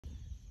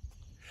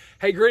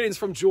Hey, greetings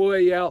from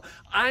Joyelle.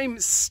 I'm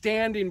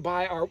standing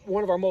by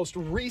one of our most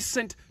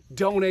recent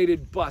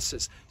donated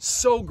buses.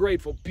 So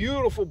grateful.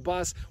 Beautiful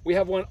bus. We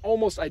have one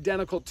almost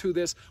identical to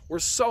this. We're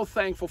so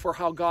thankful for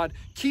how God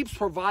keeps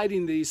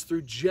providing these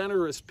through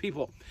generous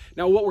people.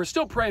 Now, what we're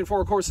still praying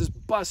for, of course, is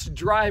bus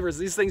drivers.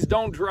 These things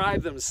don't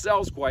drive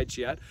themselves quite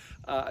yet.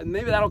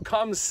 Maybe that'll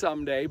come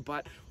someday,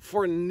 but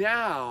for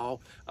now,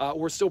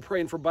 we're still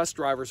praying for bus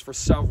drivers for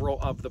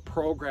several of the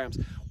programs.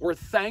 We're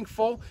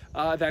thankful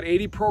that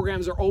 80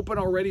 programs are open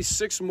already.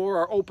 6 more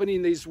are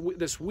opening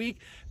this week.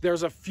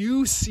 There's a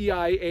few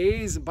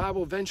CIAs and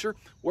Bible Adventure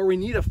where we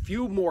need a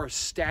few more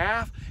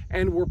staff,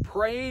 and we're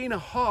praying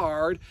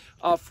hard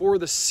for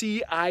the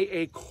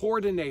CIA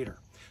coordinator.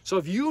 So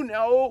if you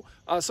know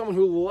someone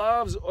who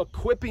loves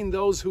equipping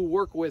those who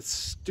work with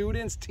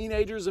students,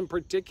 teenagers in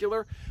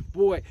particular,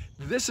 boy,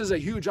 this is a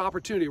huge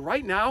opportunity.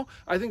 Right now,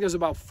 I think there's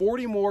about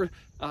 40 more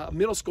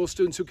middle school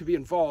students who could be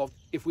involved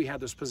if we had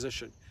this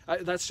position.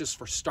 That's just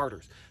for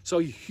starters. So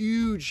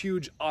huge,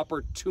 huge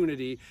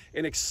opportunity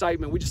and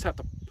excitement. We just have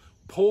to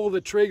pull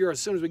the trigger as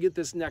soon as we get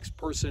this next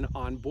person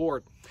on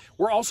board.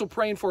 We're also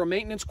praying for a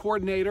maintenance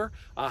coordinator,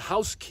 a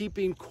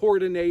housekeeping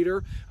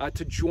coordinator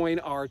to join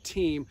our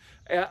team.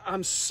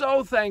 I'm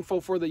so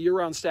thankful for the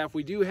year-round staff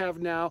we do have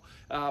now,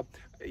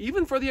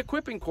 even for the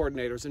equipping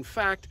coordinators. In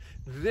fact,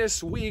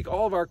 this week,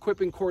 all of our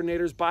equipping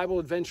coordinators, Bible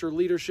Adventure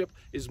leadership,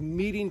 is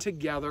meeting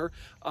together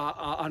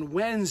on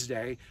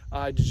Wednesday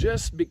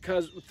just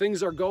because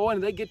things are going,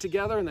 and they get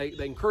together and they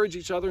encourage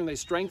each other and they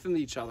strengthen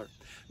each other.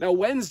 Now,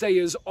 Wednesday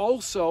is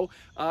also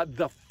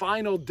the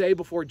final day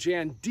before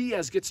Jan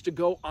Diaz gets to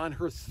go on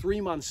her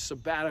 3-month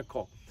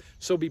sabbatical.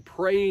 So be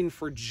praying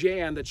for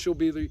Jan that she'll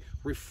be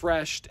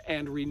refreshed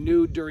and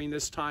renewed during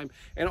this time,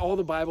 and all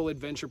the Bible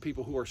Adventure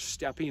people who are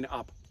stepping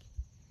up.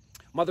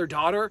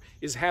 Mother-daughter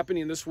is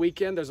happening this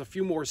weekend. There's a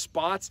few more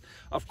spots.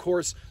 Of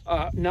course,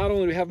 not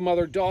only do we have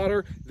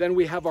mother-daughter, then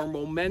we have our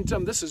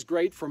momentum. This is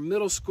great for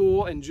middle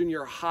school and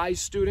junior high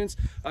students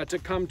to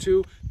come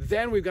to.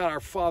 Then we've got our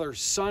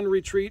father-son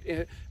retreat,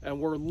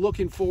 and we're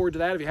looking forward to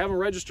that. If you haven't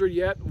registered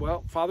yet,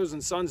 well, fathers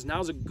and sons,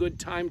 now's a good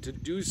time to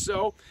do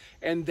so.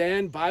 And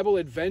then Bible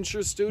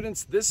Adventure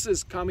students, this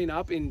is coming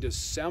up in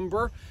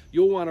December.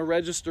 You'll want to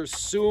register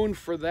soon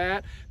for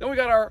that. Then we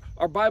got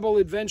our Bible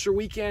Adventure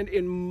weekend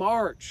in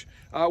March.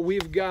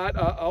 We've got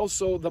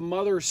also the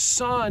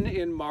mother-son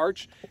in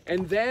March,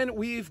 and then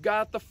we've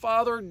got the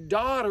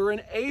father-daughter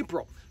in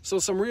April. So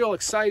some real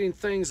exciting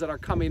things that are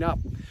coming up.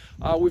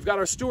 We've got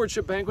our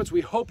stewardship banquets.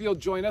 We hope you'll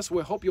join us.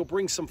 We hope you'll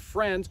bring some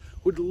friends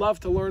who'd love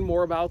to learn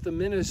more about the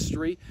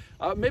ministry.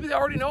 Maybe they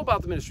already know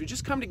about the ministry.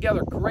 Just come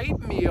together. Great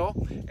meal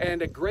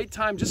and a great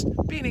time just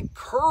being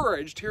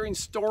encouraged, hearing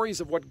stories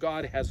of what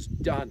God has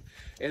done.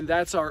 And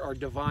that's our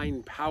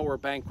Divine Power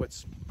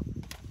Banquets.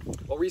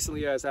 Well,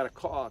 recently I was at a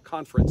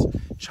conference,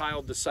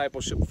 Child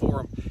Discipleship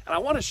Forum, and I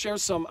want to share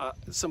some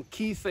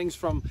key things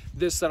from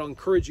this that'll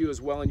encourage you as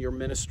well in your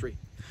ministry.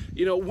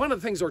 You know, one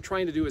of the things we're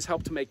trying to do is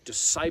help to make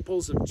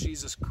disciples of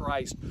Jesus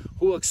Christ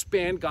who will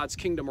expand God's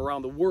kingdom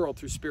around the world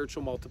through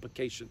spiritual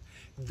multiplication.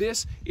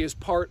 This is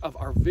part of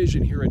our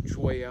vision here at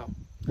Joyelle.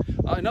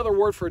 Another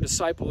word for a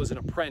disciple is an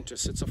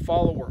apprentice. It's a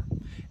follower.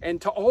 And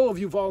to all of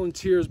you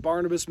volunteers,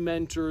 Barnabas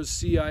mentors,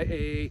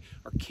 CIA,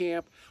 or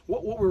camp,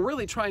 what we're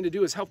really trying to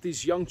do is help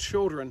these young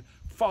children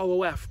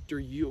follow after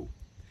you.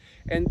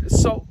 And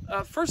so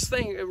first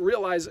thing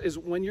realize is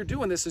when you're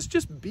doing this is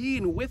just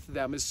being with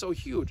them is so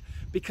huge,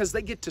 because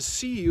they get to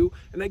see you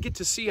and they get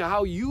to see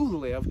how you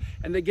live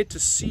and they get to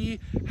see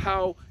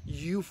how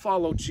you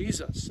follow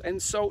Jesus.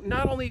 And so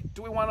not only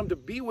do we want them to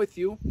be with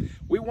you,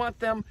 we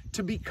want them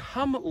to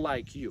become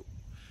like you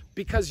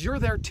because you're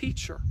their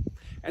teacher.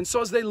 And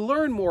so as they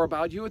learn more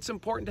about you, it's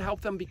important to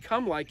help them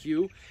become like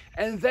you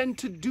and then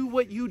to do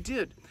what you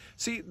did.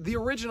 See, the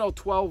original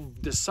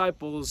 12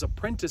 disciples,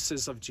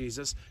 apprentices of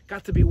Jesus,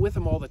 got to be with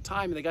him all the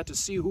time, and they got to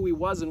see who he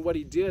was and what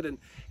he did, and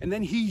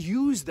then he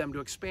used them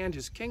to expand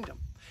his kingdom.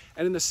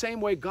 And in the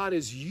same way, God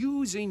is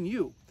using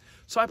you.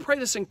 So I pray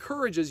this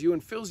encourages you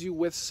and fills you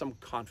with some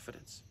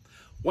confidence.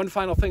 One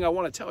final thing I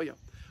want to tell you.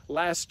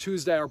 Last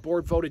Tuesday, our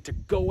board voted to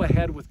go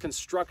ahead with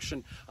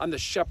construction on the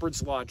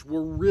Shepherd's Lodge.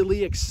 We're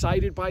really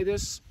excited by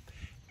this.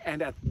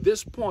 And at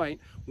this point,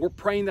 we're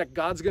praying that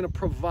God's going to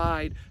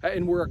provide,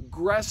 and we're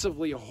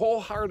aggressively,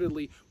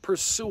 wholeheartedly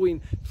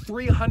pursuing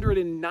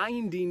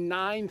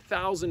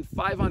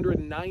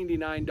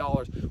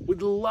 $399,599.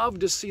 We'd love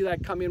to see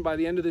that come in by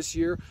the end of this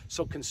year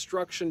so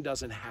construction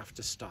doesn't have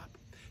to stop.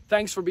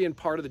 Thanks for being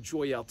part of the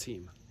Joyelle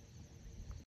team.